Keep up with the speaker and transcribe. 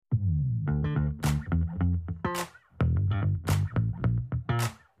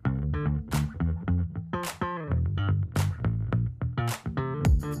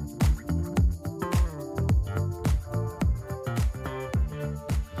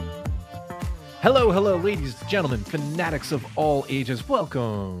Hello, hello, ladies and gentlemen, fanatics of all ages.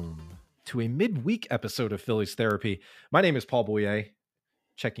 Welcome to a midweek episode of Phillies Therapy. My name is Paul Boyer,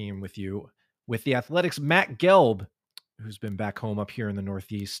 checking in with you with the Athletics' Matt Gelb, who's been back home up here in the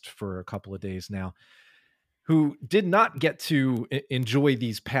Northeast for a couple of days now, who did not get to enjoy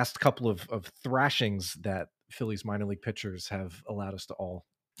these past couple of thrashings that Phillies minor league pitchers have allowed us to all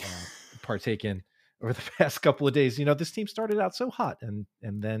partake in over the past couple of days. You know, this team started out so hot and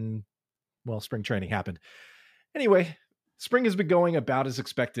then, well, spring training happened. Anyway, spring has been going about as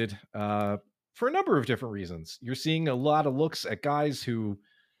expected for a number of different reasons. You're seeing a lot of looks at guys who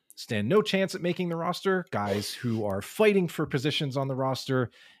stand no chance at making the roster, guys who are fighting for positions on the roster.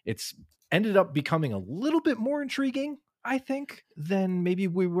 It's ended up becoming a little bit more intriguing, I think, than maybe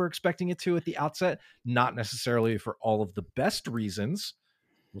we were expecting it to at the outset. Not necessarily for all of the best reasons.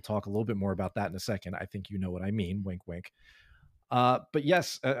 We'll talk a little bit more about that in a second. I think you know what I mean. Wink, wink. But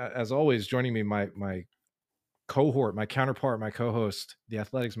yes, as always, joining me, my cohort, my counterpart, my co-host, the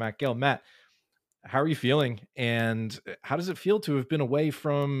Athletics' Matt Gelb. Matt, how are you feeling? And how does it feel to have been away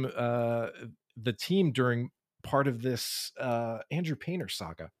from the team during part of this Andrew Painter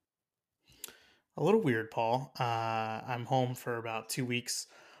saga? A little weird, Paul. I'm home for about 2 weeks.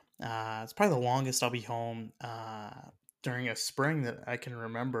 It's probably the longest I'll be home during a spring that I can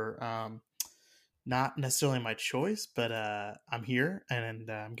remember. Not necessarily my choice, but I'm here and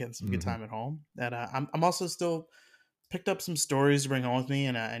I'm getting some good time at home. And I'm also still picked up some stories to bring home with me,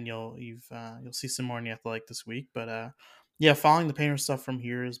 and you'll see some more in the Athletic this week. But yeah, following the Painter stuff from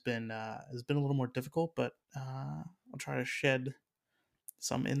here has been a little more difficult, but I'll try to shed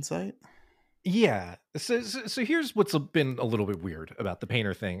some insight. Yeah. So here's what's been a little bit weird about the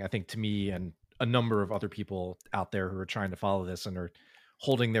Painter thing, I think, to me and a number of other people out there who are trying to follow this and are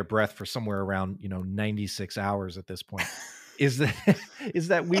holding their breath for somewhere around, 96 hours at this point, is that is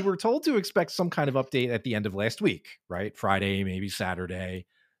that we were told to expect some kind of update at the end of last week, right? Friday, maybe Saturday.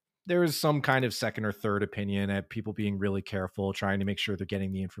 There is some kind of second or third opinion at people being really careful, trying to make sure they're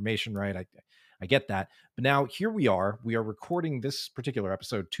getting the information right. I get that. But now here we are. We are recording this particular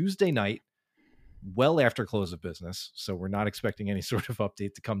episode Tuesday night, well after close of business. So we're not expecting any sort of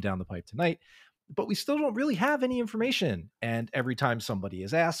update to come down the pipe tonight, but we still don't really have any information. And every time somebody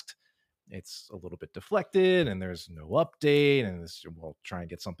is asked, it's a little bit deflected and there's no update and we'll try and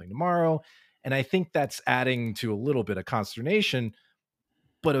get something tomorrow. And I think that's adding to a little bit of consternation.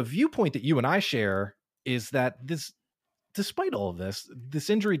 But a viewpoint that you and I share is that despite all of this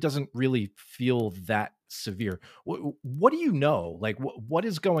injury doesn't really feel that severe. What do you know? Like, what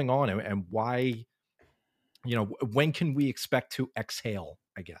is going on and why? When can we expect to exhale?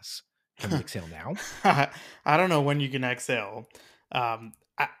 I guess. Can we exhale now? I don't know when you can exhale.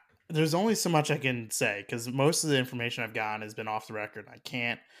 There's only so much I can say because most of the information I've gotten has been off the record. I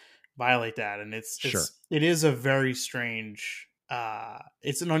can't violate that, and it is a very strange.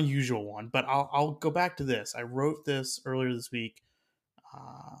 It's an unusual one, but I'll go back to this. I wrote this earlier this week.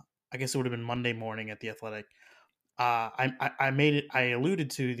 I guess it would have been Monday morning at the Athletic. I made it. I alluded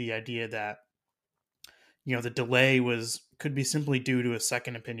to the idea that the delay could be simply due to a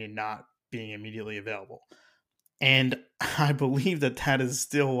second opinion not being immediately available. And I believe that is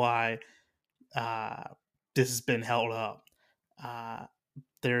still why this has been held up.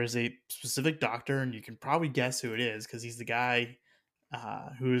 There is a specific doctor, and you can probably guess who it is because he's the guy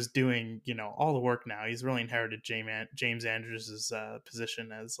who is doing all the work now. He's really inherited James Andrews'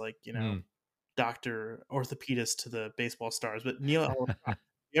 position as doctor orthopedist to the baseball stars. But Neil,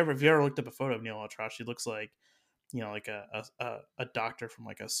 if you ever looked up a photo of Neil Altrosh, he looks like like a doctor from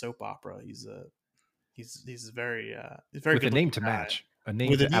like a soap opera. He's very with good a name to guy. match. A name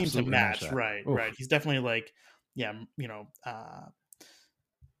With to a name to absolutely match, that. right, Oof. right. He's definitely like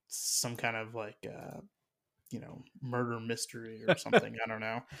some kind of like murder mystery or something. I don't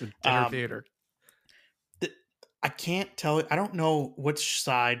know. The dinner theater. I can't tell. I don't know which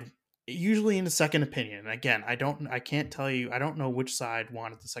side. Usually in the second opinion. Again, I can't tell you. I don't know which side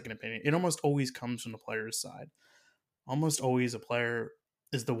wanted the second opinion. It almost always comes from the player's side. Almost always a player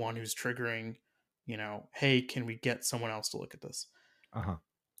is the one who's triggering, hey, can we get someone else to look at this? Uh-huh.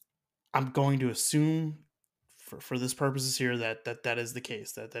 I'm going to assume for this purposes here that is the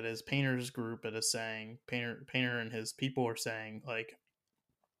case. That is Painter's group that is saying Painter and his people are saying, like,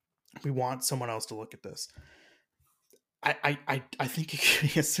 we want someone else to look at this. I think it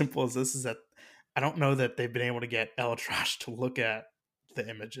could be as simple as this, is that I don't know that they've been able to get Alec to look at the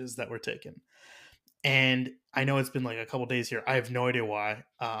images that were taken. And I know it's been like a couple days here. I have no idea why.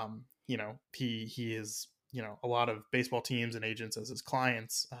 He is, a lot of baseball teams and agents as his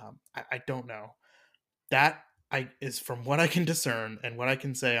clients. I don't know. That I is from what I can discern and what I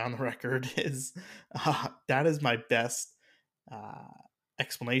can say on the record is that is my best uh,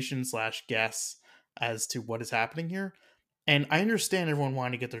 explanation slash guess as to what is happening here. And I understand everyone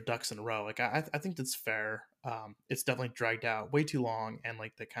wanting to get their ducks in a row. Like I think that's fair. It's definitely dragged out way too long, and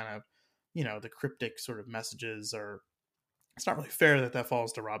like the kind of, the cryptic sort of messages are. It's not really fair that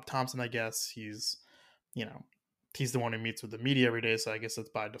falls to Rob Thompson. I guess you know, he's the one who meets with the media every day, so I guess that's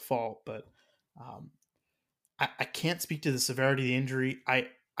by default. But um, I can't speak to the severity of the injury. I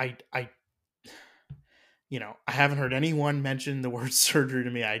I haven't heard anyone mention the word surgery to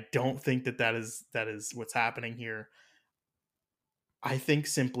me. I don't think that is what's happening here. I think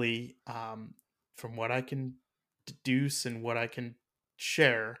simply, from what I can deduce and what I can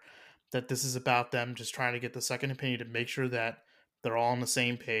share, that this is about them just trying to get the second opinion to make sure that they're all on the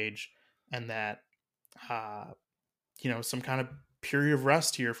same page, and that uh, some kind of period of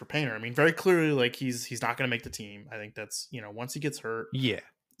rest here for Painter. I mean, very clearly, like he's not going to make the team. I think that's, once he gets hurt, Yeah.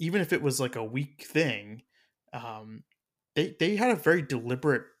 even if it was like a week thing, um, they had a very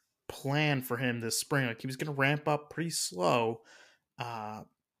deliberate plan for him this spring. Like he was going to ramp up pretty slow, uh,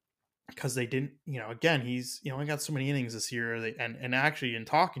 because they didn't, again, he's only got so many innings this year. And actually, in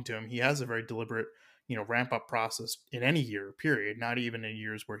talking to him, he has a very deliberate, ramp up process in any year period, not even in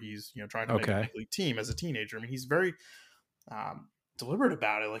years where he's trying to make a big Okay. league team as a teenager. I mean, he's very deliberate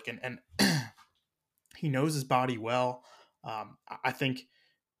about it. Like, and he knows his body well. I think,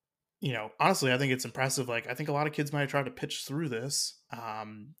 honestly, I think it's impressive. Like, I think a lot of kids might have tried to pitch through this. Oh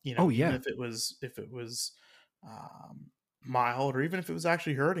Even yeah. if it was mild, or even if it was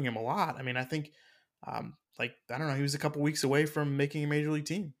actually hurting him a lot. I mean, I think, like, I don't know, he was a couple weeks away from making a major league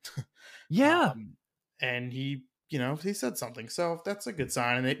team. Yeah. um, and he said something, so that's a good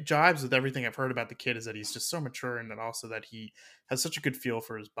sign, and it jives with everything I've heard about the kid. Is that he's just so mature, and then also that he has such a good feel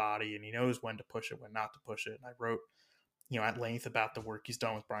for his body, and he knows when to push it, when not to push it. And I wrote, at length about the work he's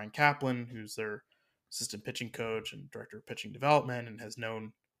done with Brian Kaplan, who's their assistant pitching coach and director of pitching development, and has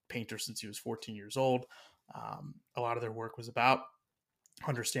known Painter since he was 14 years old. A lot of their work was about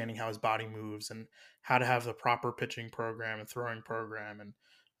understanding how his body moves and how to have the proper pitching program and throwing program. And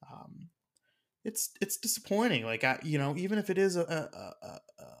um, it's disappointing. Like, even if it is a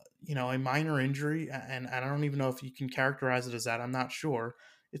minor injury, and I don't even know if you can characterize it as that. I'm not sure.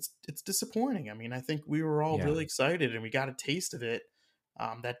 It's disappointing. I mean, I think we were all Yeah. really excited, and we got a taste of it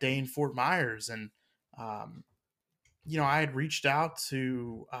that day in Fort Myers. And um, I had reached out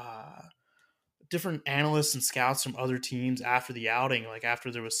to different analysts and scouts from other teams after the outing, like after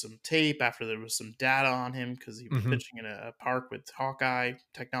there was some tape, after there was some data on him, because he was Mm-hmm. pitching in a park with Hawkeye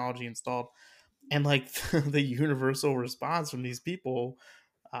technology installed. And like the universal response from these people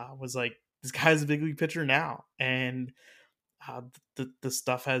was like, this guy's a big league pitcher now. And the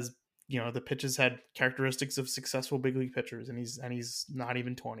stuff has, the pitches had characteristics of successful big league pitchers, and he's not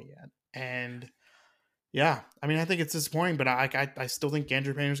even 20 yet. And yeah, I mean, I think it's disappointing, but I still think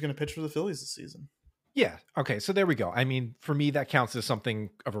Andrew Painter's going to pitch for the Phillies this season. Yeah. Okay. So there we go. I mean, for me, that counts as something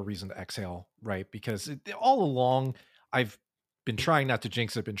of a reason to exhale, right? Because all along, I've been trying not to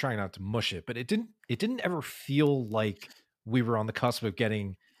jinx it, been trying not to mush it, but it didn't ever feel like we were on the cusp of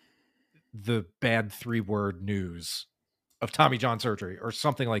getting the bad 3-word news of Tommy John surgery or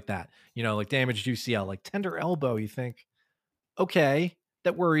something like that. Like damaged UCL, like tender elbow. You think, okay,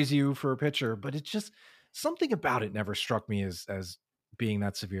 that worries you for a pitcher, but it's just something about it never struck me as being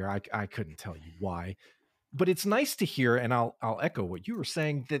that severe. I couldn't tell you why, but it's nice to hear, and I'll echo what you were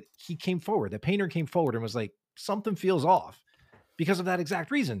saying, that he came forward, that Painter came forward and was like, something feels off because of that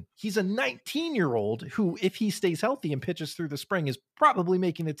exact reason. He's a 19-year-old who, if he stays healthy and pitches through the spring, is probably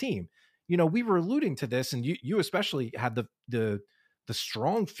making the team. We were alluding to this, and you especially had the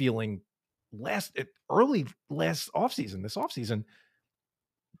strong feeling early last offseason, this offseason,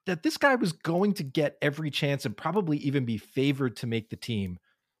 that this guy was going to get every chance and probably even be favored to make the team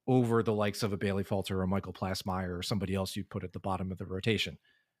over the likes of a Bailey Falter or a Michael Plasmeyer or somebody else you'd put at the bottom of the rotation.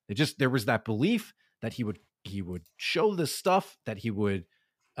 There was that belief that he would show this stuff, that he would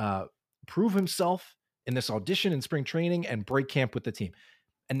prove himself in this audition in spring training and break camp with the team.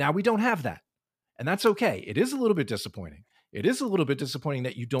 And now we don't have that. And that's okay. It is a little bit disappointing. It is a little bit disappointing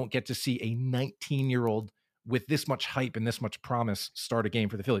that you don't get to see a 19-year-old with this much hype and this much promise start a game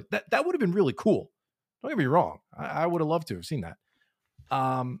for the Phillies. That would have been really cool. Don't get me wrong. I would have loved to have seen that.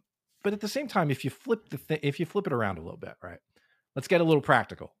 But at the same time, if you flip it around a little bit, right? Let's get a little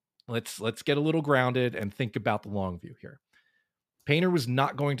practical. Let's get a little grounded and think about the long view here. Painter was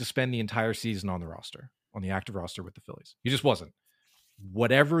not going to spend the entire season on the roster, on the active roster with the Phillies. He just wasn't.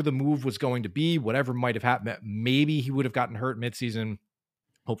 Whatever the move was going to be, whatever might have happened, maybe he would have gotten hurt midseason.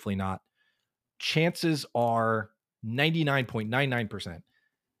 Hopefully not. Chances are 99.99%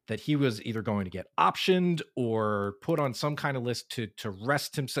 that he was either going to get optioned or put on some kind of list to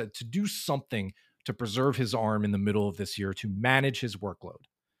rest himself, to do something to preserve his arm in the middle of this year, to manage his workload.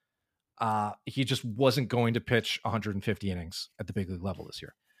 He just wasn't going to pitch 150 innings at the big league level this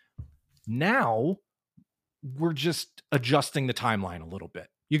year. Now we're just adjusting the timeline a little bit.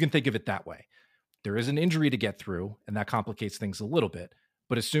 You can think of it that way. There is an injury to get through, and that complicates things a little bit.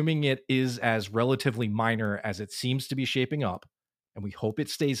 But assuming it is as relatively minor as it seems to be shaping up, and we hope it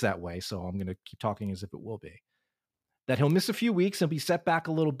stays that way, so I'm going to keep talking as if it will be, that he'll miss a few weeks and be set back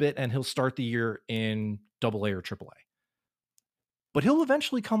a little bit, and he'll start the year in AA or AAA. But he'll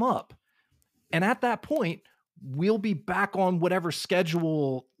eventually come up. And at that point, we'll be back on whatever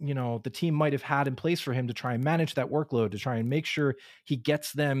schedule, the team might have had in place for him to try and manage that workload, to try and make sure he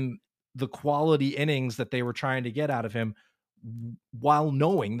gets them the quality innings that they were trying to get out of him, while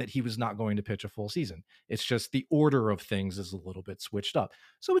knowing that he was not going to pitch a full season. It's just the order of things is a little bit switched up.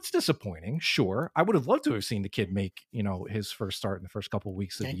 So it's disappointing. Sure. I would have loved to have seen the kid make, his first start in the first couple of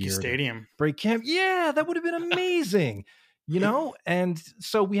weeks of Yankee the year. Stadium. Break camp. Yeah, that would have been amazing. And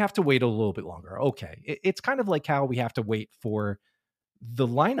so we have to wait a little bit longer. Okay. It's kind of like how we have to wait for the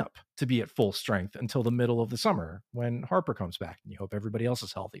lineup to be at full strength until the middle of the summer when Harper comes back, and you hope everybody else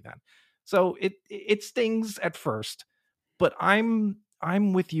is healthy then. So it stings at first, but I'm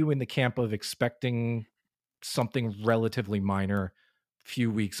with you in the camp of expecting something relatively minor,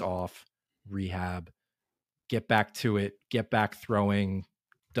 few weeks off, rehab, get back to it, get back throwing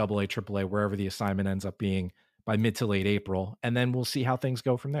AA, AAA, wherever the assignment ends up being by mid to late April, and then we'll see how things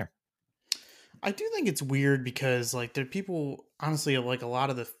go from there. I do think it's weird because there are people, honestly, a lot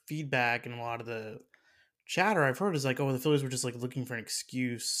of the feedback and a lot of the chatter I've heard is the Phillies were just looking for an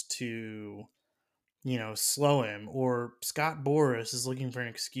excuse to, slow him, or Scott Boras is looking for an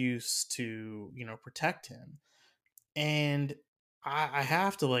excuse to, protect him. And I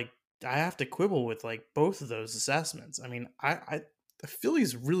have to quibble with both of those assessments. I mean, the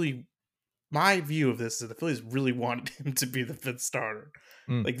Phillies really, my view of this is the Phillies really wanted him to be the fifth starter.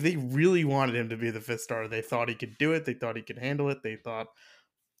 They really wanted him to be the fifth starter. They thought he could do it. They thought he could handle it. They thought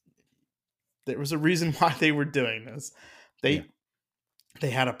there was a reason why they were doing this. They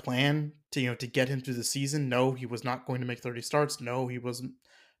had a plan to get him through the season. No, he was not going to make 30 starts. No, he wasn't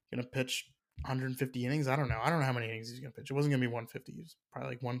going to pitch 150 innings. I don't know how many innings he's going to pitch. It wasn't going to be 150. He was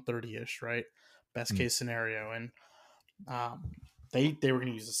probably 130-ish, right? Best case scenario. And they were going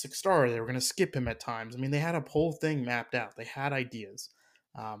to use a 6-star. They were going to skip him at times. I mean, they had a whole thing mapped out. They had ideas.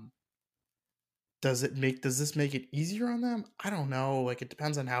 Does this make it easier on them? I don't know. It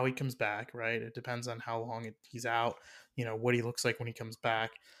depends on how he comes back, right? It depends on how long he's out, what he looks like when he comes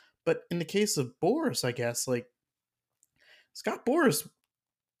back. But in the case of Boras, I guess, Scott Boras,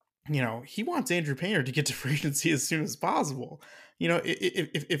 he wants Andrew Painter to get to free agency as soon as possible.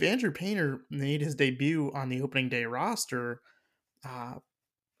 If Andrew Painter made his debut on the opening day roster,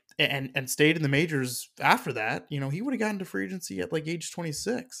 and stayed in the majors after that, he would have gotten to free agency at age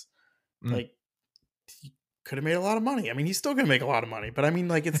 26. He could have made a lot of money. I mean, he's still going to make a lot of money, but I mean,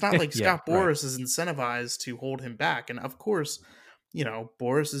 it's not like Scott Boras is incentivized to hold him back. And of course,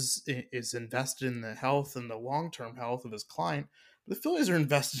 Boras is invested in the health and the long-term health of his client. But the Phillies are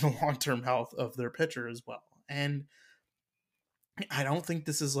invested in the long-term health of their pitcher as well. And I don't think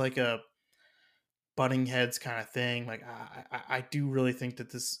this is a butting heads kind of thing. I do really think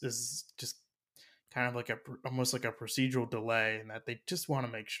that this is just kind of almost like a procedural delay, and that they just want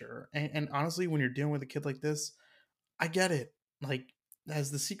to make sure. And honestly, when you're dealing with a kid like this, I get it.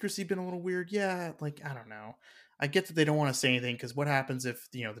 Has the secrecy been a little weird? Yeah. I don't know. I get that they don't want to say anything, because what happens if,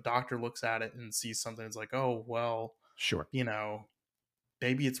 the doctor looks at it and sees something, it's oh, well, sure.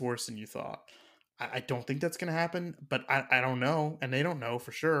 Maybe it's worse than you thought. I don't think that's going to happen, but I don't know. And they don't know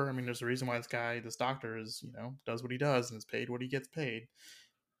for sure. I mean, there's a reason why this doctor is, does what he does and is paid what he gets paid.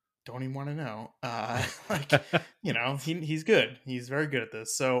 Don't even want to know. He's good. He's very good at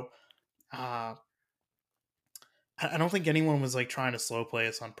this. So, I don't think anyone was trying to slow play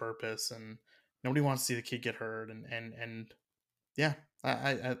us on purpose, and nobody wants to see the kid get hurt. And yeah,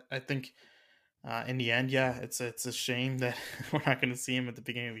 I think in the end, yeah, it's a shame that we're not going to see him at the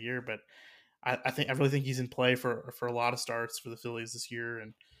beginning of the year, but I really think he's in play for a lot of starts for the Phillies this year,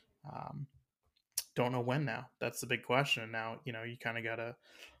 and don't know when now. That's the big question. And now, you kind of got to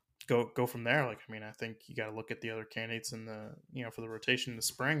go from there. I think you got to look at the other candidates in the, for the rotation in the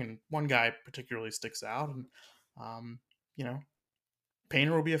spring, and one guy particularly sticks out, and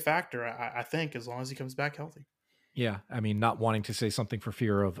Painter will be a factor. I think as long as he comes back healthy. Yeah, I mean, not wanting to say something for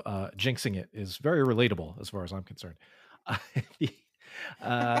fear of jinxing it is very relatable as far as I'm concerned. Uh, the,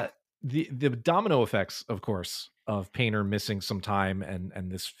 uh, the domino effects, of course, of Painter missing some time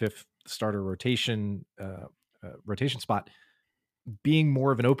and this fifth starter rotation spot being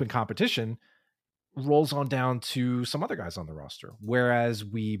more of an open competition rolls on down to some other guys on the roster. Whereas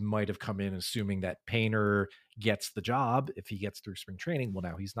we might have come in assuming that Painter gets the job if he gets through spring training. Well,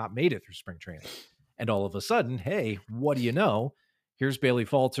 now he's not made it through spring training. And all of a sudden, hey, what do you know? Here's Bailey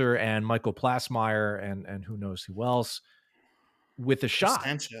Falter and Michael Plasmeyer and who knows who else with a Chris shot.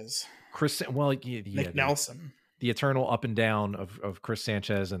 Sanchez, Well, yeah, Nick Nelson. the eternal up and down of Chris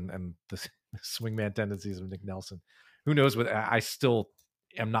Sanchez and the swingman tendencies of Nick Nelson. Who knows what I still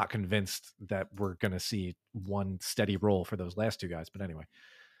am not convinced that we're going to see one steady role for those last two guys. But anyway,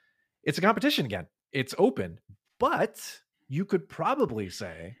 it's a competition again. It's open, but you could probably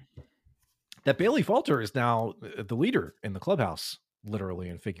say that Bailey Falter is now the leader in the clubhouse, literally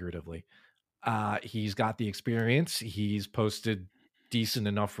and figuratively. He's got the experience. He's posted decent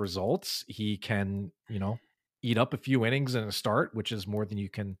enough results. He can, eat up a few innings in a start, which is more than you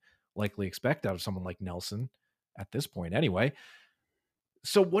can likely expect out of someone like Nelson at this point anyway.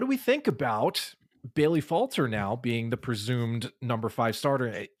 So what do we think about Bailey Falter now being the presumed number 5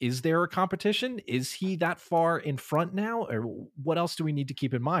 starter? Is there a competition? Is he that far in front now? Or what else do we need to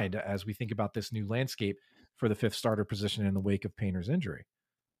keep in mind as we think about this new landscape for the 5th starter position in the wake of Painter's injury?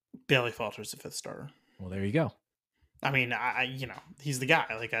 Bailey Falter's the 5th starter. Well, there you go. I mean, he's the guy.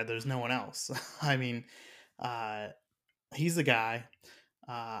 Like, there's no one else. I mean, he's the guy.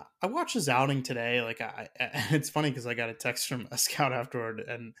 I watched his outing today. Like, it's funny because I got a text from a scout afterward,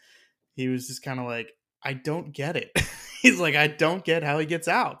 and he was just kind of like, "I don't get it." He's like, "I don't get how he gets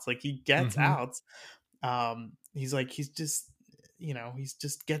outs. Like, he gets outs." He's like, he's just, he's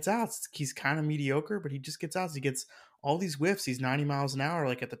just gets outs. He's kind of mediocre, but he just gets outs. He gets all these whiffs. He's 90 miles an hour,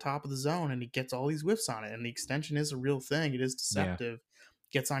 like at the top of the zone, and he gets all these whiffs on it. And the extension is a real thing. It is deceptive.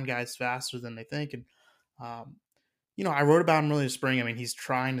 Gets on guys faster than they think. And, I wrote about him earlier this spring. I mean, he's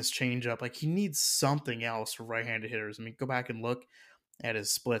trying to change up. Like, he needs something else for right-handed hitters. I mean, go back and look at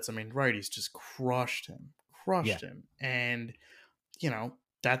his splits. I mean, righties just crushed him. And,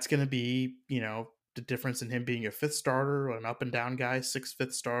 that's going to be, the difference in him being a 5th starter, an up and down guy, 6th,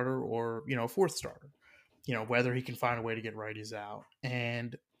 5th starter, or, 4th starter, whether he can find a way to get righties out.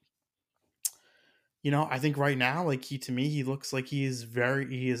 And, I think right now, like, he looks like he is a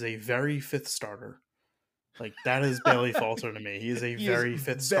very 5th starter. Like, that is Bailey Falter to me. He is a very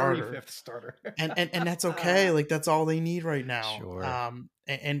 5th starter. Very 5th starter. and that's okay. Like, that's all they need right now. Sure.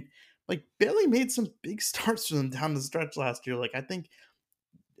 And like, Bailey made some big starts for them down the stretch last year. Like, I think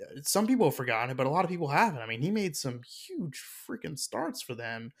some people have forgotten it, but a lot of people haven't. I mean, he made some huge freaking starts for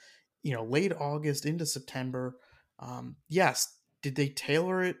them, late August into September. Yes, did they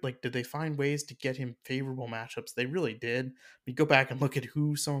tailor it? Like, did they find ways to get him favorable matchups? They really did. We go back and look at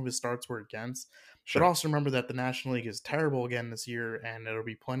who some of his starts were against. Sure. But also remember that the National League is terrible again this year, and there'll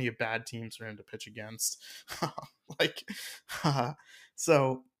be plenty of bad teams for him to pitch against.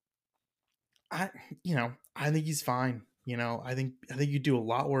 So I think he's fine. I think you do a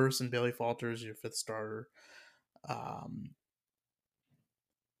lot worse than Bailey Falter as your 5th starter.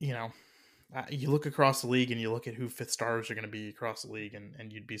 You look across the league and you look at who 5th starters are going to be across the league,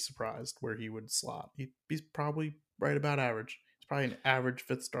 and you'd be surprised where he would slot. He's probably right about average. He's probably an average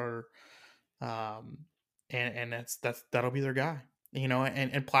 5th starter. And that'll be their guy.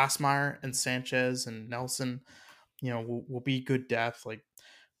 And Plasmeyer and Sanchez and Nelson, will be good depth. Like,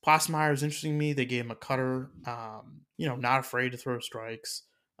 Plasmeyer is interesting to me. They gave him a cutter, not afraid to throw strikes.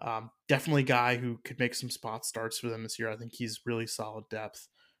 Definitely a guy who could make some spot starts for them this year. I think he's really solid depth.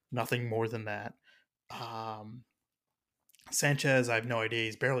 Nothing more than that. Sanchez, I have no idea.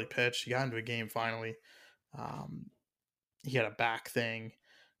 He's barely pitched. He got into a game finally. He had a back thing.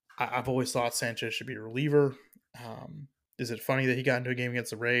 I've always thought Sanchez should be a reliever. Is it funny that he got into a game against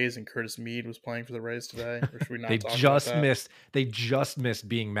the Rays and Curtis Mead was playing for the Rays today? Or should we not talk about that? They just missed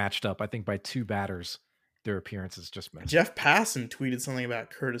being matched up, I think, by 2 batters. Their appearances just missed. Jeff Passan tweeted something about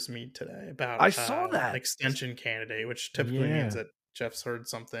Curtis Mead today about I saw that an extension candidate, which typically means that Jeff's heard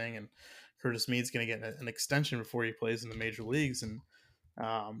something and Curtis Mead's going to get an extension before he plays in the major leagues. And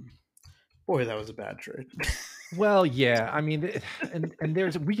boy, that was a bad trade. Well, yeah, I mean, and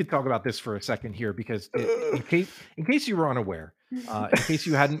we could talk about this for a second here because in case you were unaware, in case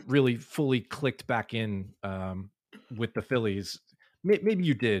you hadn't really fully clicked back in with the Phillies, maybe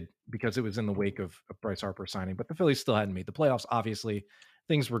you did because it was in the wake of Bryce Harper signing, but the Phillies still hadn't made the playoffs. Obviously,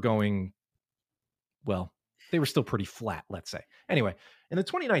 things were going well they were still pretty flat, let's say. Anyway, in the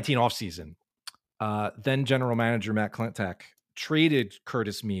 2019 offseason, then general manager Matt Klentak traded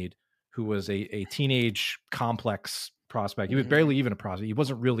Curtis Mead, who was a teenage complex prospect. He was barely even a prospect. He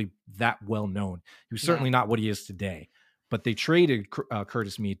wasn't really that well known. He was certainly not what he is today. But they traded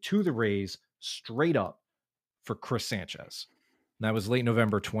Curtis Mead to the Rays straight up for Chris Sanchez. And that was late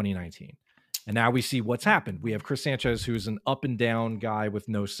November 2019. And now we see what's happened. We have Chris Sanchez, who's an up and down guy with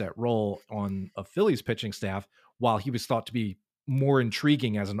no set role on a Phillies pitching staff, while he was thought to be more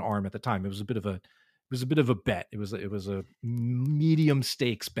intriguing as an arm at the time. It was a bit of a bet. It was a medium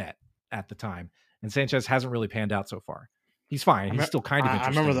stakes bet at the time. And Sanchez hasn't really panned out so far. He's fine. He's still kind of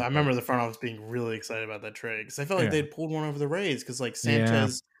interesting. I remember the front office being really excited about that trade because I felt like they'd pulled one over the Rays because like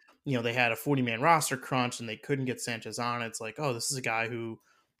Sanchez, they had a 40-man roster crunch and they couldn't get Sanchez on. It's like, oh, this is a guy who,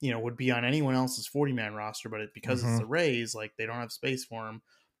 would be on anyone else's 40-man roster, but because it's the Rays, like they don't have space for him.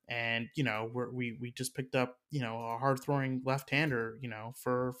 And, we just picked up, a hard throwing left-hander,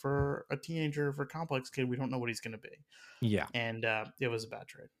 for a teenager, for a complex kid. We don't know what he's going to be. Yeah. And it was a bad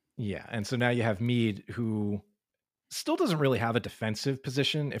trade. Yeah. And so now you have Mead, who still doesn't really have a defensive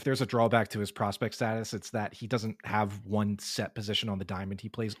position. If there's a drawback to his prospect status, it's that he doesn't have one set position on the diamond he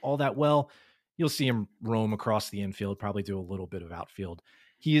plays all that well. You'll see him roam across the infield, probably do a little bit of outfield.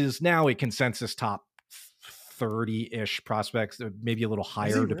 He is now a consensus top 30-ish prospects, maybe a little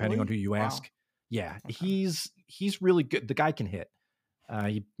higher depending on who you ask. Yeah, okay. He's really good. The guy can hit.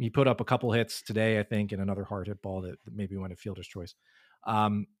 He put up a couple hits today, I think, and another hard hit ball that maybe went a fielder's choice.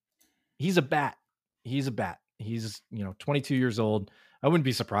 He's a bat. He's 22 years old. I wouldn't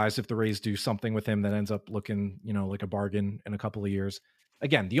be surprised if the Rays do something with him that ends up looking, like a bargain in a couple of years.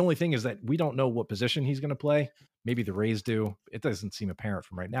 Again, the only thing is that we don't know what position he's going to play. Maybe the Rays do. It doesn't seem apparent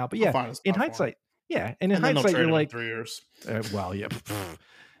from right now. But yeah, in hindsight, and in hindsight, you're like 3 years. Well, yeah.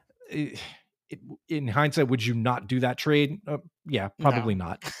 In hindsight, would you not do that trade? Yeah, probably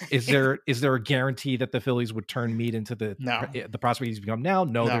not. Is there a guarantee that the Phillies would turn Mead into the prospect he's become now?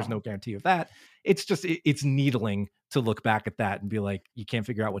 No, there's no guarantee of that. It's just it's needling to look back at that and be like, you can't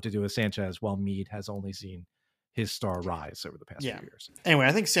figure out what to do with Sanchez while Mead has only seen his star rise over the past few years. Anyway,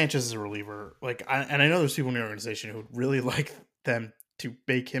 I think Sanchez is a reliever. I know there's people in the organization who would really like them to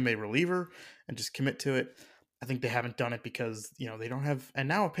make him a reliever and just commit to it. I think they haven't done it because, they don't have, and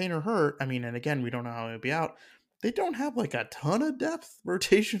now if Painter hurt, and again, we don't know how he'll be out. They don't have like a ton of depth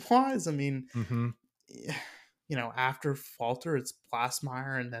rotation wise. After Falter, it's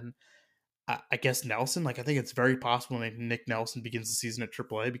Plasmeyer and then I guess Nelson. I think it's very possible that Nick Nelson begins the season at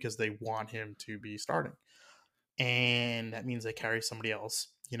AAA because they want him to be starting. And that means they carry somebody else,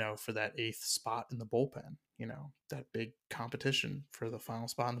 for that 8th spot in the bullpen, that big competition for the final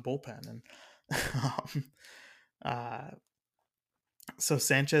spot in the bullpen. And, so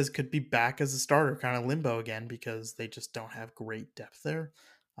Sanchez could be back as a starter, kind of limbo again, because they just don't have great depth there.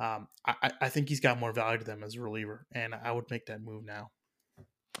 I think he's got more value to them as a reliever, and I would make that move now.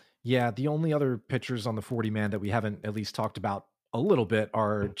 Yeah, the only other pitchers on the 40-man that we haven't at least talked about a little bit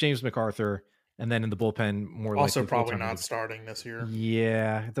are James MacArthur, and then in the bullpen, more also probably not starting this year.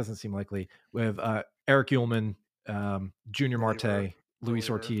 Yeah, it doesn't seem likely. We have Eric Ullman, Junior Marte, Luis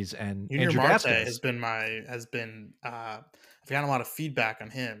Ortiz, and Junior Andrew Marte Vasquez. has been I've gotten a lot of feedback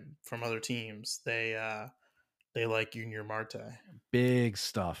on him from other teams. They like Junior Marte. Big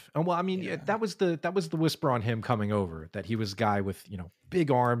stuff. And well, that was the whisper on him coming over, that he was a guy with,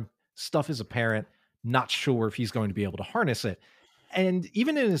 big arm, stuff is apparent, not sure if he's going to be able to harness it. And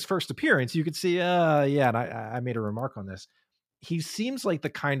even in his first appearance, you could see, and I made a remark on this. He seems like the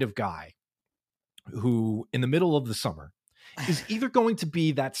kind of guy who, in the middle of the summer, is either going to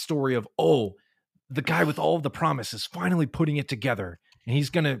be that story of, the guy with all of the promise is finally putting it together and he's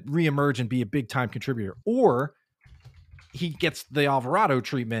going to reemerge and be a big time contributor, or he gets the Alvarado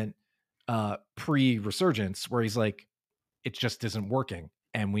treatment pre-resurgence where he's like, it just isn't working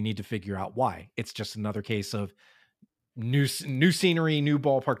and we need to figure out why. It's just another case of new scenery, new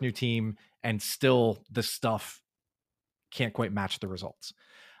ballpark, new team, and still the stuff can't quite match the results.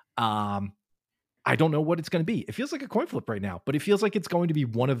 I don't know what it's going to be. It feels like a coin flip right now, but it feels like it's going to be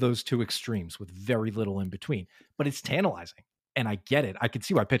one of those two extremes with very little in between. But it's tantalizing, and I get it. I can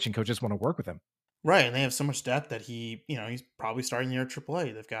see why pitching coaches want to work with him. Right, and they have so much depth that he's probably starting the year at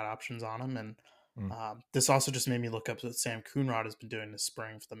AAA. They've got options on him, and this also just made me look up what Sam Coonrod has been doing this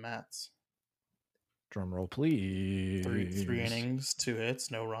spring for the Mets. Drum roll, please. Three innings, 2 hits,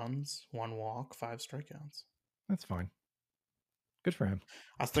 no runs, 1 walk, 5 strikeouts. That's fine. Good for him.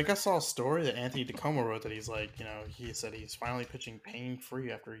 I think I saw a story that Anthony Tacoma wrote that he's like, he said he's finally pitching pain-free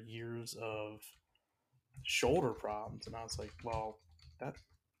after years of shoulder problems. And I was like, well, that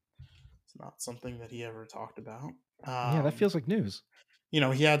It's not something that he ever talked about. Yeah, that feels like news. He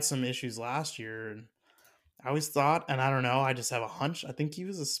had some issues last year, and I always thought, and I don't know, I just have a hunch. I think he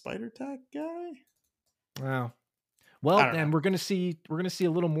was a spider tack guy. Wow. I Well, don't know. and we're gonna see a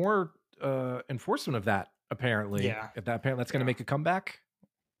little more enforcement of that. Apparently, Yeah, that's gonna yeah, make a comeback.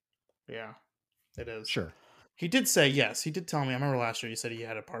 yeah. It is. Sure. He did say yes. He did tell me. I remember last year he said he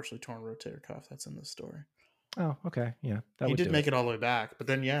had a partially torn rotator cuff. That's in the story. Oh, okay. Yeah, that He would did do it. make it all the way back, but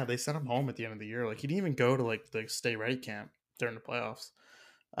then yeah, they sent him home at the end of the year. Like he didn't even go to like the stay ready camp during the playoffs.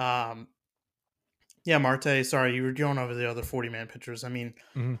 Um, yeah, Marte. Sorry, you were going over the other 40-man pitchers. I mean,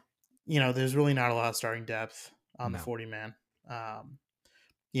 Mhm. there's really not a lot of starting depth on the No. 40-man. Um,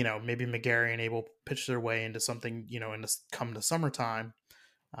 maybe McGarry and Abel pitch their way into something. In the come to summertime.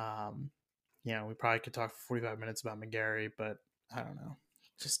 Um, we probably could talk for 45 minutes about McGarry, but I don't know.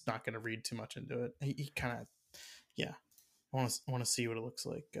 Just not going to read too much into it. He kind of, yeah. I want to see what it looks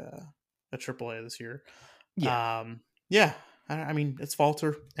like at AAA this year. Yeah. Yeah. I mean, it's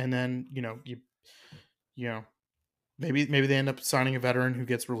falter, and then you know maybe they end up signing a veteran who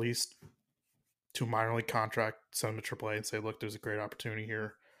gets released to a minor league contract, send him to AAA, and say, look, there's a great opportunity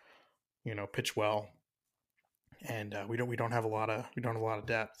here. Pitch well, and we don't have a lot of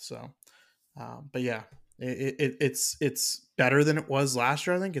depth. So, but yeah, it's better than it was last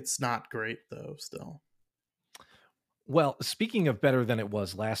year. I think it's not great though. Still, Well, speaking of better than it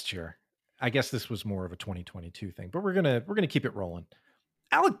was last year, I guess this was more of a 2022 thing, but we're gonna keep it rolling.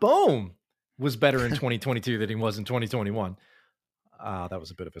 Alec Bohm was better in 2022 than he was in 2021. That was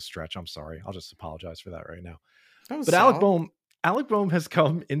a bit of a stretch. I'm sorry. I'll just apologize for that right now. that was But solid. Alec Bohm has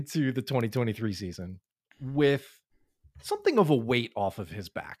come into the 2023 season with something of a weight off of his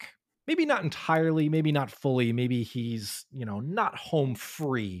back. Maybe not entirely, maybe not fully, maybe he's, not home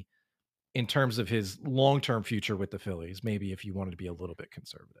free in terms of his long-term future with the Phillies, maybe if you wanted to be a little bit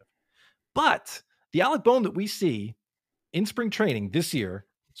conservative. But the Alec Bohm that we see in spring training this year,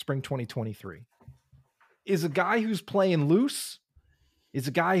 spring 2023, is a guy who's playing loose, is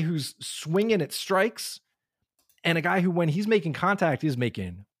a guy who's swinging at strikes, and a guy who, when he's making contact, is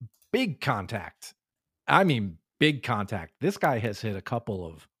making big contact. I mean, big contact. This guy has hit a couple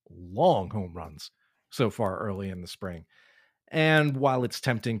of long home runs so far early in the spring. And while it's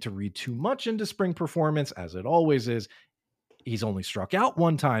tempting to read too much into spring performance, as it always is, he's only struck out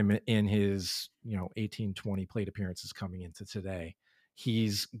one time in his 18-20 plate appearances coming into today.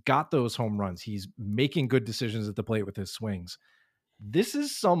 He's got those home runs. He's making good decisions at the plate with his swings. This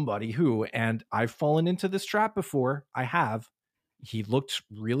is somebody who, and I've fallen into this trap before, I have. He looked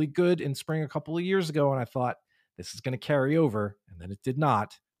really good in spring a couple of years ago, and I thought this is going to carry over, and then it did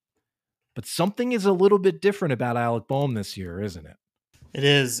not. But something is a little bit different about Alec Bohm this year, isn't it? It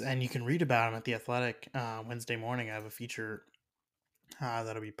is, and you can read about him at the Athletic Wednesday morning. I have a feature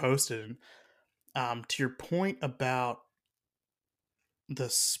that'll be posted. To your point about the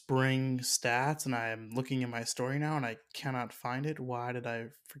spring stats, and I am looking at my story now, and I cannot find it. Why did I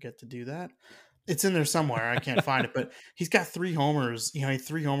forget to do that? It's in there somewhere. I can't find it, but he's got 3 homers. He had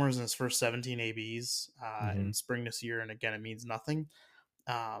 3 homers in his first 17 ABs Mm-hmm. in spring this year, and again, it means nothing.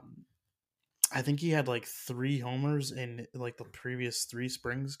 Um, I think he had like 3 homers in like the previous 3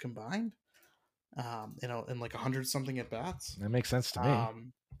 springs combined. In like 100 something at bats. That makes sense to me.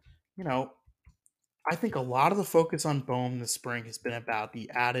 Um, you know, I think a lot of the focus on Bohm this spring has been about the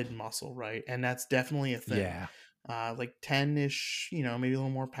added muscle, right? And that's definitely a thing. Yeah, Like 10-ish, maybe a little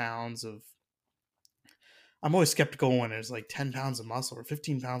more pounds of. I'm always skeptical when there's like 10 pounds of muscle or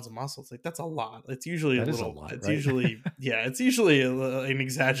 15 pounds of muscle. It's like, that's a lot. It's usually a that is a little, lot, it's right? usually, yeah, it's usually an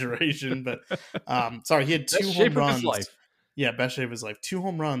exaggeration. But sorry, he had Best two home shape of his runs. life. Yeah, best shape of his life. 2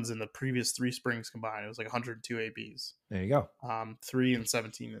 home runs in the previous 3 springs combined. It was like 102 ABs. There you go. 3 and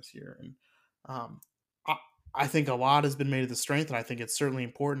 17 this year. And um, I, I think a lot has been made of the strength, and I think it's certainly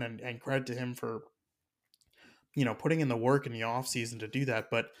important, and credit to him for, putting in the work in the off season to do that.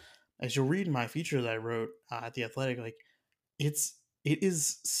 But as you'll read in my feature that I wrote at the Athletic, like it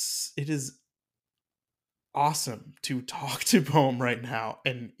is awesome to talk to Bohm right now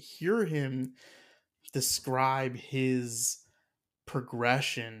and hear him describe his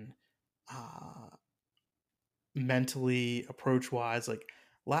progression mentally, approach wise. Like,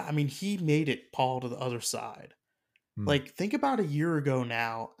 I mean, he made it, Paul, to the other side. Hmm. Like, think about a year ago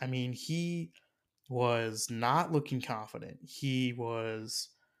now. I mean, he was not looking confident. He was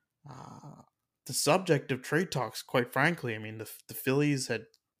uh, the subject of trade talks, quite frankly. I mean, the Phillies had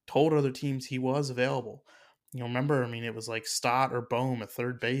told other teams he was available. Remember, I mean, it was like Stott or Bohm at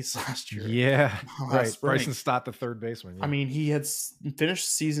third base last year, Yeah, last right. spring. Bryson Stott, the third baseman. I Yeah. mean, he had finished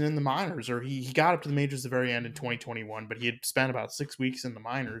the season in the minors, or he got up to the majors at the very end in 2021, but he had spent about 6 weeks in the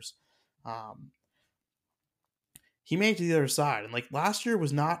minors Um, he made it to the other side. And like last year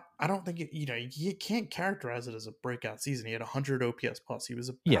was not, I don't think it, you can't characterize it as a breakout season. He had 100 OPS plus. He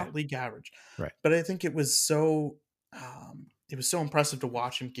was Yeah. about league average. Right. But I think it was so impressive to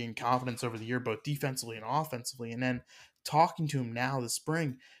watch him gain confidence over the year, both defensively and offensively. And then talking to him now this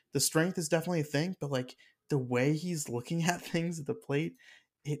spring, the strength is definitely a thing, but like the way he's looking at things at the plate,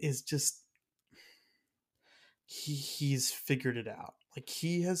 it is just, he's figured it out. Like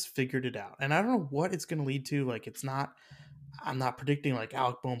he has figured it out. And I don't know what it's going to lead to. Like I'm not predicting like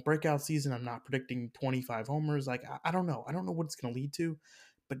Alec Bohm breakout season. I'm not predicting 25 homers. Like I don't know. I don't know what it's going to lead to,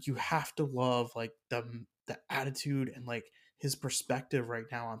 but you have to love like the attitude and like his perspective right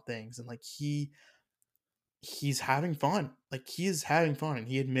now on things. And like he's having fun. Like he is having fun, and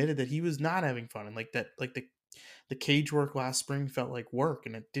he admitted that he was not having fun, and like that like the cage work last spring felt like work,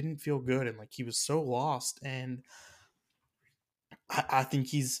 and it didn't feel good, and like he was so lost. And I think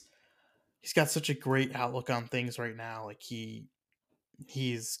he's got such a great outlook on things right now. Like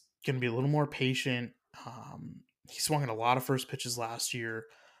he's going to be a little more patient. He swung at a lot of first pitches last year.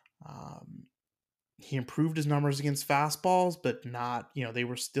 Um, he improved his numbers against fastballs, but not, they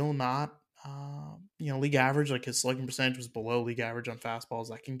were still not, league average. Like his slugging percentage was below league average on fastballs.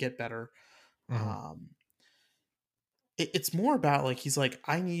 That can get better. Mm-hmm. It's more about like, he's like,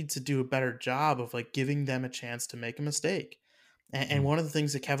 I need to do a better job of like giving them a chance to make a mistake. And one of the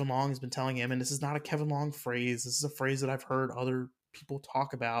things that Kevin Long has been telling him, and this is not a Kevin Long phrase, this is a phrase that I've heard other people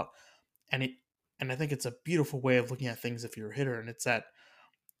talk about, and I think it's a beautiful way of looking at things if you're a hitter, and it's that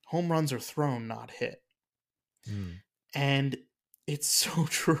home runs are thrown, not hit. Mm. And it's so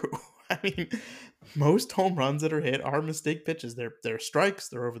true. I mean, most home runs that are hit are mistake pitches. They're strikes,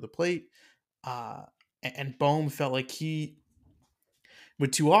 they're over the plate. And Bohm felt like he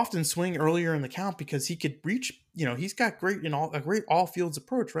would too often swing earlier in the count because he could reach, he's got a great all fields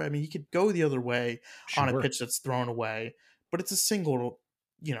approach, right? I mean, he could go the other way on a Sure. pitch that's thrown away, but it's a single,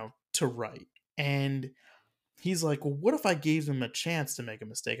 to right. And he's like, well, what if I gave them a chance to make a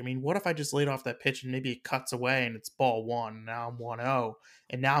mistake? I mean, what if I just laid off that pitch and maybe it cuts away and it's ball one, and now I'm 1-0,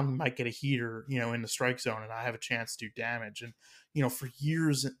 and now I might get a heater, in the strike zone, and I have a chance to do damage. And, for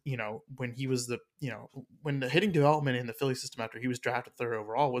years, when he was when the hitting development in the Philly system after he was drafted third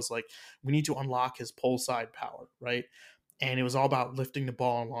overall was like, we need to unlock his pull side power, right? And it was all about lifting the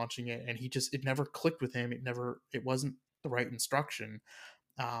ball and launching it. And it never clicked with him. It wasn't the right instruction.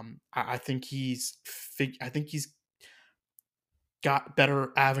 I think I think he's got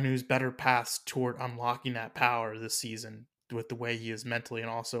better avenues, better paths toward unlocking that power this season with the way he is mentally and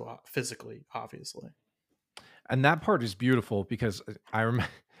also physically, obviously. And that part is beautiful because I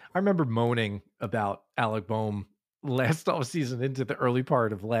remember moaning about Alec Bohm last offseason into the early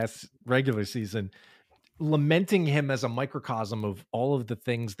part of last regular season, lamenting him as a microcosm of all of the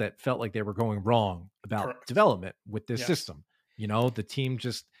things that felt like they were going wrong about Correct. development with this Yes. system. The team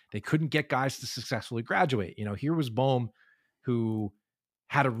they couldn't get guys to successfully graduate. Here was Bohm who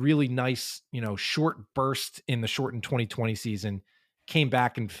had a really nice, short burst in the shortened 2020 season, came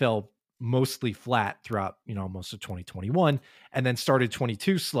back and fell mostly flat throughout, most of 2021, and then started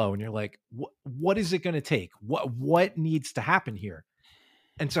 22 slow. And you're like, what is it going to take? What needs to happen here?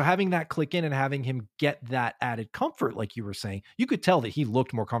 And so having that click in and having him get that added comfort, like you were saying, you could tell that he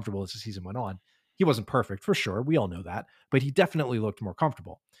looked more comfortable as the season went on. He wasn't perfect for sure. We all know that, but he definitely looked more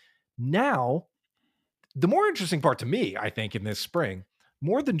comfortable. Now, the more interesting part to me, I think, in this spring,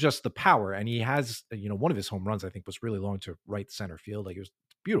 more than just the power, and he has, one of his home runs, I think, was really long to right center field. Like, it was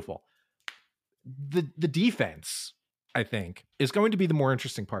beautiful. The defense, I think, is going to be the more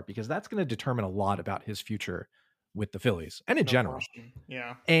interesting part because that's going to determine a lot about his future with the Phillies and in No general. question.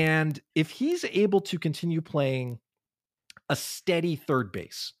 Yeah. And if he's able to continue playing a steady third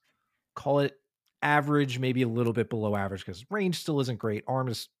base, call it average, maybe a little bit below average because range still isn't great. Arm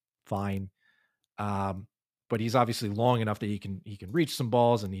is fine. But he's obviously long enough that he can reach some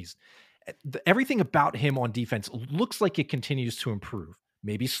balls, and everything about him on defense looks like it continues to improve,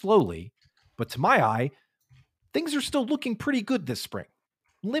 maybe slowly, but to my eye, things are still looking pretty good this spring.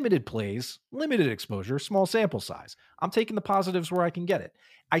 Limited plays, limited exposure, small sample size. I'm taking the positives where I can get it.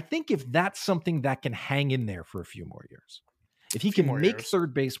 I think if that's something that can hang in there for a few more years, if he A few can more make years.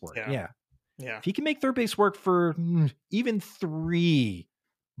 third base work, Yeah. Yeah. if he can make third base work for even 3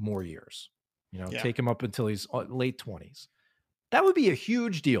 more years, take him up until he's late 20s, that would be a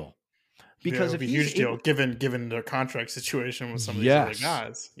huge deal. Because it would if be a he's huge deal given the contract situation with some of these other yes,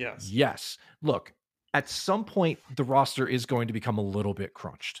 guys. Yes. yes. Look, at some point, the roster is going to become a little bit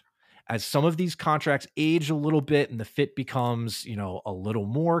crunched. As some of these contracts age a little bit and the fit becomes, a little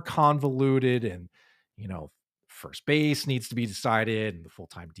more convoluted and, first base needs to be decided, and the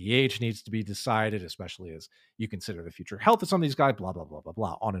full-time DH needs to be decided, especially as you consider the future health of some of these guys, blah, blah, blah, blah,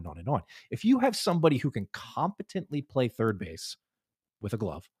 blah, on and on and on. If you have somebody who can competently play third base with a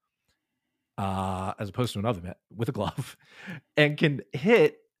glove, as opposed to another mitt with a glove, and can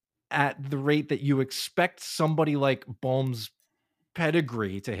hit at the rate that you expect somebody like Bohm's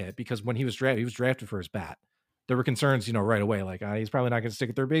pedigree to hit, because when he was drafted for his bat. There were concerns, right away, like he's probably not going to stick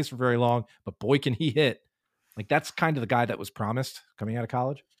at third base for very long, but boy, can he hit. Like that's kind of the guy that was promised coming out of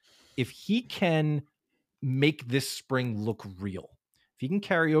college. If he can make this spring look real, if he can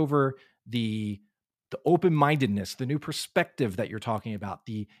carry over the open-mindedness, the new perspective that you're talking about,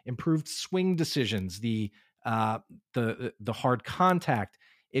 the improved swing decisions, the hard contact,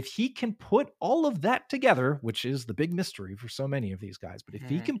 if he can put all of that together, which is the big mystery for so many of these guys, but if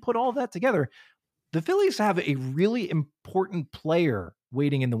he can put all of that together, the Phillies have a really important player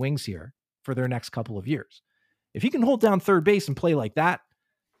waiting in the wings here for their next couple of years. If he can hold down third base and play like that,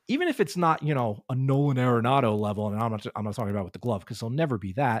 even if it's not, a Nolan Arenado level, and I'm not talking about with the glove, because he'll never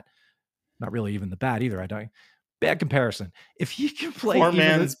be that. Not really even the bat either. I don't. Bad comparison. If he can play, poor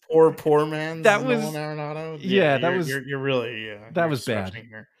man's that was Nolan Arenado. Yeah, that was you're really that was bad.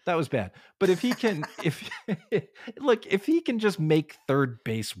 Here. That was bad. But if he can, if he can just make third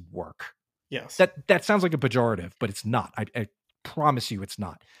base work, yes, that sounds like a pejorative, but it's not. I promise you, it's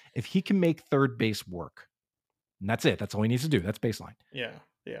not. If he can make third base work, and that's it. That's all he needs to do. That's baseline. Yeah.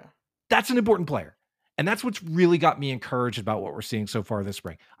 That's an important player. And that's what's really got me encouraged about what we're seeing so far this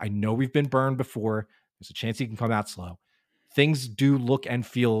spring. I know we've been burned before. There's a chance he can come out slow. Things do look and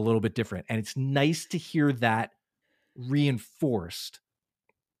feel a little bit different. And it's nice to hear that reinforced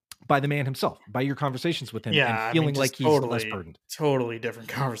by the man himself, by your conversations with him, and feeling like he's less burdened. Totally different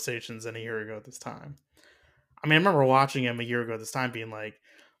conversations than a year ago at this time. I mean, I remember watching him a year ago at this time being like,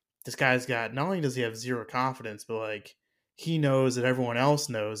 this guy's got, not only does he have zero confidence, but like he knows that everyone else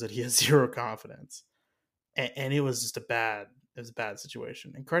knows that he has zero confidence. And it was just a bad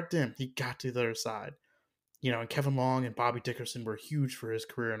situation. And credit to him, he got to the other side. And Kevin Long and Bobby Dickerson were huge for his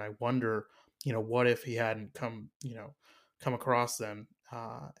career. And I wonder, what if he hadn't come across them?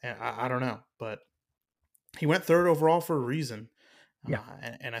 And I don't know, but he went third overall for a reason. Yeah.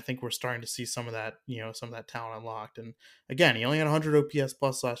 And I think we're starting to see some of that, some of that talent unlocked. And again, he only had 100 OPS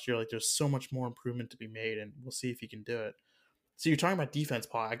plus last year. Like there's so much more improvement to be made, and we'll see if he can do it. So you're talking about defense,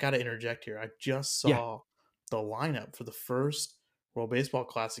 Paul. I got to interject here. I just saw the lineup for the first World Baseball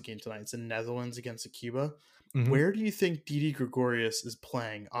Classic game tonight. It's in Netherlands against Cuba. Mm-hmm. Where do you think Didi Gregorius is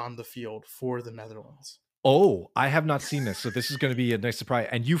playing on the field for the Netherlands? Oh, I have not seen this, so this is going to be a nice surprise.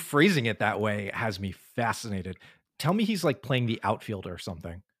 And you phrasing it that way has me fascinated. Tell me he's like playing the outfield or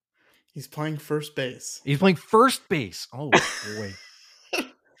something. He's playing first base. He's playing first base. Oh, boy.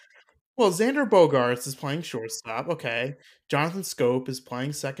 Well, Xander Bogaerts is playing shortstop. Okay. Jonathan Scope is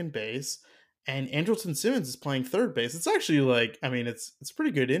playing second base. And Andrelton Simmons is playing third base. It's actually like, I mean, it's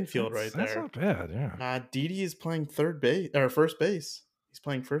pretty good infield there. That's not bad, yeah. Didi is playing first base. He's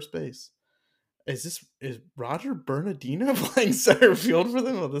playing first base. Is Roger Bernardino playing center field for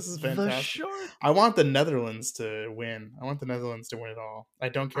them? Oh, this is fantastic. I want the Netherlands to win. I want the Netherlands to win it all. I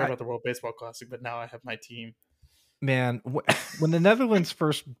don't care about the World Baseball Classic, but now I have my team. Man, when the Netherlands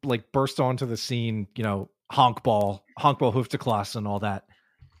first burst onto the scene, honkball, hoofdklasse and all that,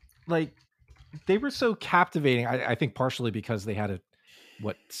 like they were so captivating. I think partially because they had a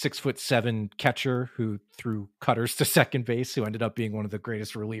 6'7" catcher who threw cutters to second base, who ended up being one of the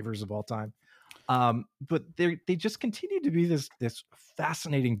greatest relievers of all time. But they just continue to be this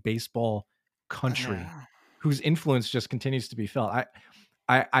fascinating baseball country whose influence just continues to be felt.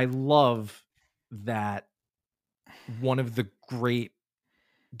 I love that one of the great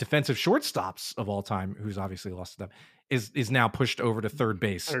defensive shortstops of all time, who's obviously lost to them, is now pushed over to third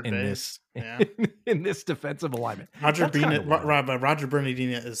base in this defensive alignment. Roger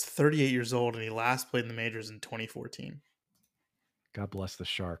Bernardino is 38 years old, and he last played in the majors in 2014. God bless the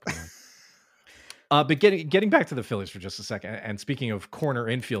Shark, man. But getting back to the Phillies for just a second, and speaking of corner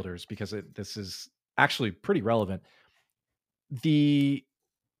infielders, because this is actually pretty relevant, the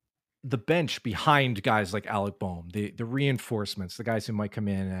bench behind guys like Alec Bohm, the reinforcements, the guys who might come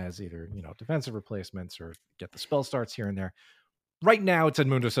in as either defensive replacements or get the spell starts here and there. Right now, it's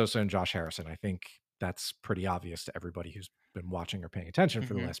Edmundo Sosa and Josh Harrison. I think that's pretty obvious to everybody who's been watching or paying attention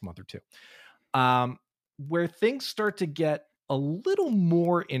for the last month or two. Where things start to get a little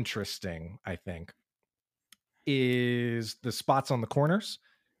more interesting, I think, is the spots on the corners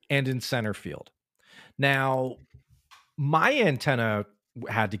and in center field. Now, my antenna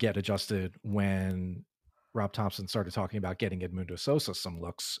had to get adjusted when Rob Thompson started talking about getting Edmundo Sosa some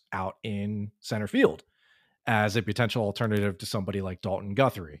looks out in center field. as a potential alternative to somebody like Dalton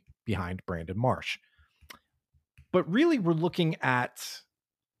Guthrie behind Brandon Marsh. But really, we're looking at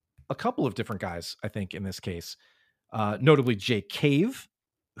a couple of different guys, I think, in this case. Notably Jake Cave,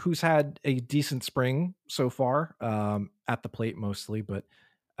 who's had a decent spring so far, at the plate mostly, but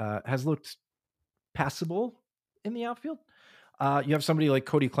has looked passable in the outfield. You have somebody like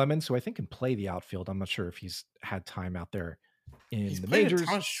Cody Clemens, who I think can play the outfield. I'm not sure if he's had time out there He's in the played a ton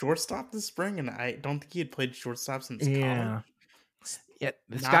majors. of shortstop this spring, and I don't think he had played shortstop since college. Yeah. It's Yeah,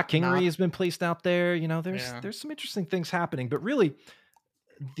 Scott not Kingery has been placed out there. yeah. There's some interesting things happening, but really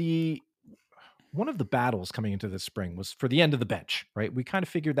the one of the battles coming into this spring was for the end of the bench, right? We kind of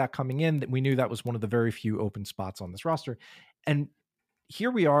figured that coming in, that we knew that was one of the very few open spots on this roster. And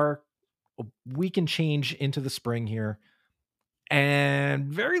here we are, a week and change into the spring here, and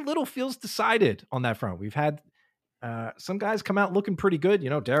very little feels decided on that front. We've had some guys come out looking pretty good.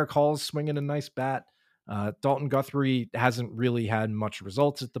 Derek Hall's swinging a nice bat. Dalton Guthrie hasn't really had much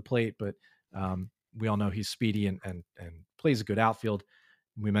results at the plate, but we all know he's speedy and plays a good outfield.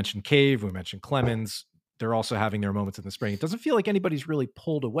 We mentioned Cave, we mentioned Clemens. They're also having their moments in the spring. It doesn't feel like anybody's really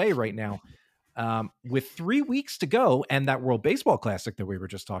pulled away right now. With 3 weeks to go and that World Baseball Classic that we were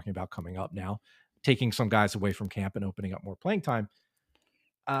just talking about coming up now, taking some guys away from camp and opening up more playing time.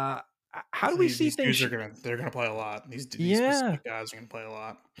 How do we see These dudes things? they're gonna play a lot. These Yeah. specific guys are gonna play a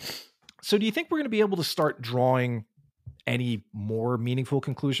lot. So do you think we're going to be able to start drawing any more meaningful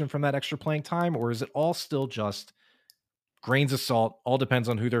conclusion from that extra playing time, or is it all still just grains of salt? All depends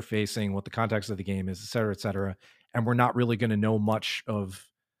on who they're facing, what the context of the game is, et cetera, and we're not really going to know much of,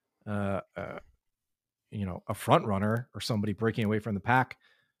 uh, uh, a front runner or somebody breaking away from the pack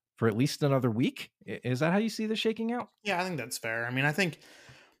for at least another week. Is that how you see this shaking out? Yeah, I think that's fair. I mean, I think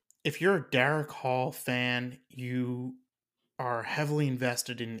if you're a Derek Hall fan, you are heavily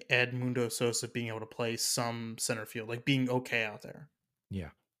invested in Edmundo Sosa being able to play some center field, like being okay out there. Yeah.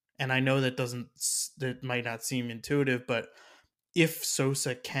 And I know that might not seem intuitive, but if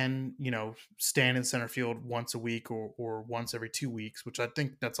Sosa can, stand in center field once a week or once every 2 weeks, which I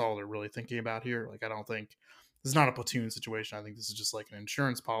think that's all they're really thinking about here. Like, I don't think this is not a platoon situation. I think this is just like an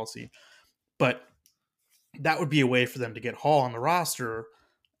insurance policy. But that would be a way for them to get Hall on the roster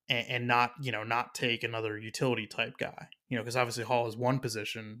and not, not take another utility type guy, because obviously Hall is one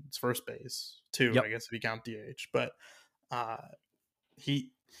position, it's first base, two, I Yep. guess, if you count DH. But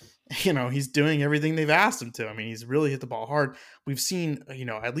he he's doing everything they've asked him to. I mean, he's really hit the ball hard. We've seen,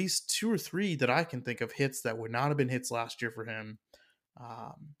 at least two or three that I can think of hits that would not have been hits last year for him,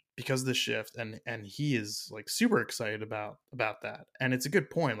 because of the shift, and he is like super excited about that. And it's a good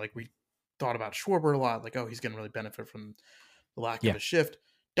point. Like, we thought about Schwarber a lot, like, oh, he's going to really benefit from the lack of Yeah. a shift.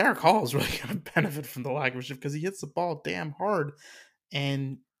 Derek Hall is really going to benefit from the lack of a shift because he hits the ball damn hard,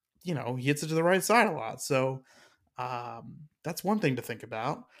 and he hits it to the right side a lot. So that's one thing to think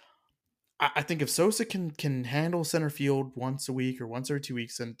about. I think if Sosa can handle center field once a week or once every 2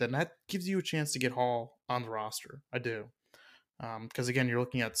 weeks, then that gives you a chance to get Hall on the roster. I do. Because again, you're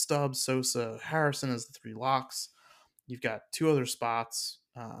looking at Stubbs, Sosa, Harrison as the three locks. You've got two other spots,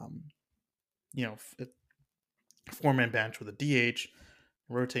 four-man bench with a DH,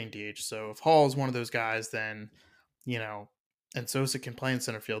 rotating DH. So if Hall is one of those guys, then, and Sosa can play in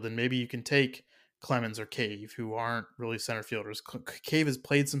center field, then maybe you can take Clemens or Cave, who aren't really center fielders. Cave has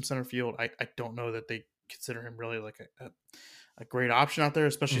played some center field. I don't know that they consider him really like a great option out there,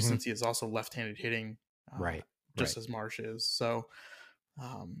 especially Mm-hmm. since he is also left-handed hitting, Right. just Right. as Marsh is. So,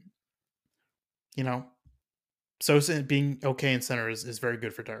 um, you know, Sosa being okay in center is very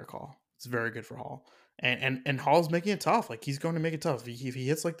good for Derek Hall. It's very good for Hall, and Hall's making it tough. Like, he's going to make it tough if he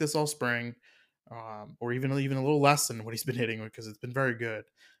hits like this all spring, or even a little less than what he's been hitting, because it's been very good.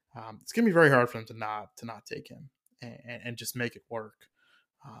 It's gonna be very hard for him to not take him and just make it work.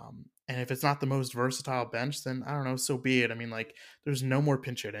 And if it's not the most versatile bench, then I don't know, so be it. I mean, like, there's no more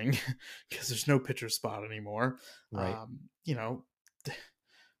pinch hitting because there's no pitcher spot anymore. Right. You know,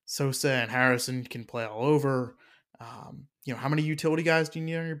 Sosa and Harrison can play all over. How many utility guys do you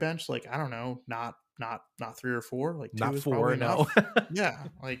need on your bench? Like, I don't know, not three or four. Like, two Not is probably four, no. enough. Yeah,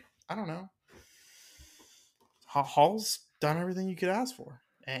 like, I don't know. Hall's done everything you could ask for,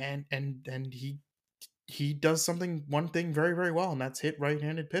 and he does one thing very, very well, and that's hit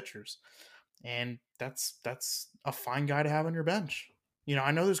right-handed pitchers, and that's a fine guy to have on your bench.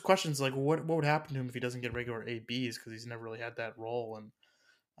 I know there's questions like, what would happen to him if he doesn't get regular ABs, because he's never really had that role, and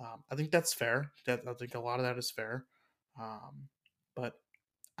I think that's fair. I think a lot of that is fair, but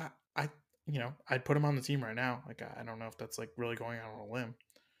I I'd put him on the team right now. Like, I don't know if that's like really going out on a limb.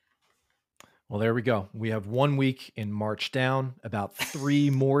 Well, there we go. We have 1 week in March down, about 3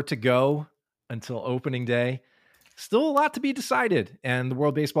 more to go until opening day. Still a lot to be decided, and the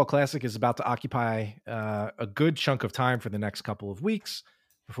World Baseball Classic is about to occupy a good chunk of time for the next couple of weeks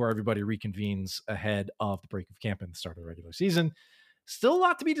before everybody reconvenes ahead of the break of camp and the start of the regular season. Still a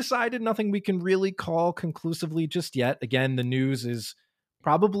lot to be decided. Nothing we can really call conclusively just yet. Again, the news is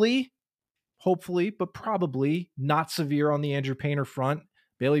probably, hopefully, but probably not severe on the Andrew Painter front.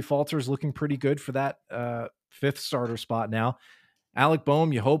 Bailey Falter's looking pretty good for that fifth starter spot now. Alec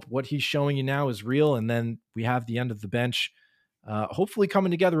Bohm, you hope what he's showing you now is real. And then we have the end of the bench, hopefully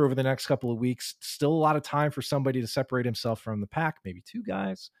coming together over the next couple of weeks. Still a lot of time for somebody to separate himself from the pack, maybe two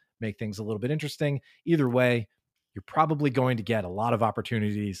guys, make things a little bit interesting. Either way, you're probably going to get a lot of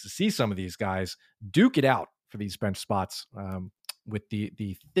opportunities to see some of these guys duke it out for these bench spots with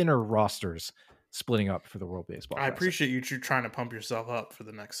the thinner rosters splitting up for the World Baseball Classic. I appreciate you trying to pump yourself up for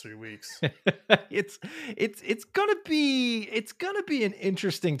the next 3 weeks. it's gonna be an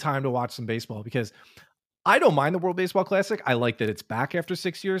interesting time to watch some baseball, because I don't mind the World Baseball Classic. I like that it's back after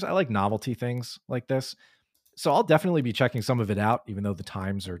 6 years. I like novelty things like this, so I'll definitely be checking some of it out, even though the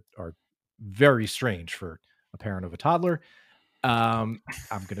times are very strange for a parent of a toddler. I'm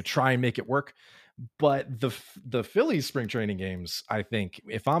gonna try and make it work, but the Phillies spring training games, I think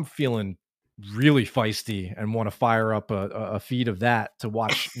if I'm feeling really feisty and want to fire up a feed of that to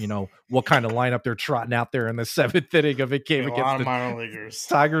watch, what kind of lineup they're trotting out there in the seventh inning of a game against the minor leaguers,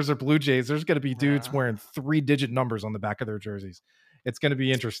 Tigers or Blue Jays, there's going to be dudes wearing 3-digit numbers on the back of their jerseys. It's going to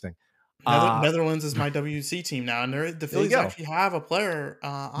be interesting. Netherlands is my WC team now, and the Phillies actually have a player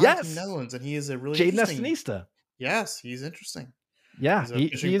on Team Netherlands, and he is a really Jaden Estinista. Yes, he's interesting. Yeah, he's a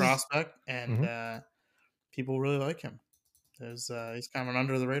pitching prospect, and people really like him. He's kind of an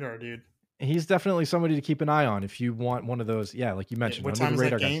under the radar dude. He's definitely somebody to keep an eye on if you want one of those. Yeah, like you mentioned. What time is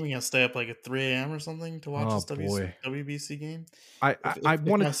that game? You gonna stay up like at 3 a.m. or something to watch this WBC game? If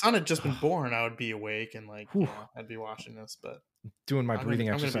my son had just been born, I would be awake and I'd be watching this. But doing my breathing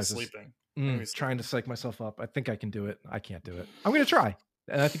exercises, I'm gonna be sleeping. Trying to psych myself up. I think I can do it. I can't do it. I'm gonna try,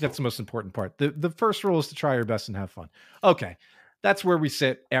 and I think that's the most important part. The first rule is to try your best and have fun. Okay, that's where we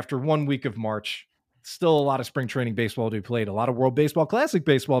sit after 1 week of March. Still a lot of spring training baseball to be played. A lot of World Baseball Classic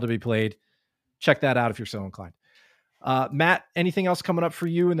baseball to be played. Check that out if you're so inclined. Matt, anything else coming up for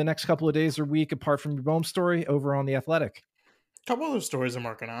you in the next couple of days or week apart from your Bohm story over on The Athletic? A couple other stories I'm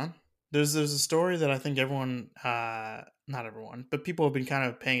working on. There's a story that I think everyone, not everyone, but people have been kind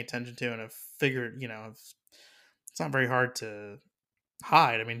of paying attention to and have figured, it's not very hard to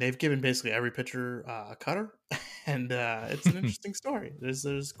hide. I mean, they've given basically every pitcher a cutter, and it's an interesting story.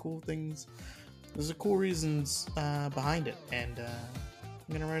 There's cool things. There's cool reasons behind it, and I'm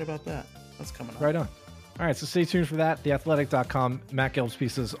going to write about that. That's coming up. Right on. All right, so stay tuned for that. TheAthletic.com. Matt Gelb's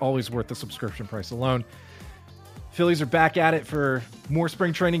piece is always worth the subscription price alone. Phillies are back at it for more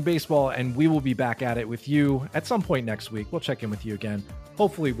spring training baseball, and we will be back at it with you at some point next week. We'll check in with you again,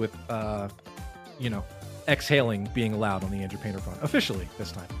 hopefully with, exhaling being allowed on the Andrew Painter front officially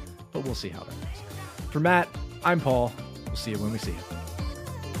this time, but we'll see how that goes. For Matt, I'm Paul. We'll see you when we see you.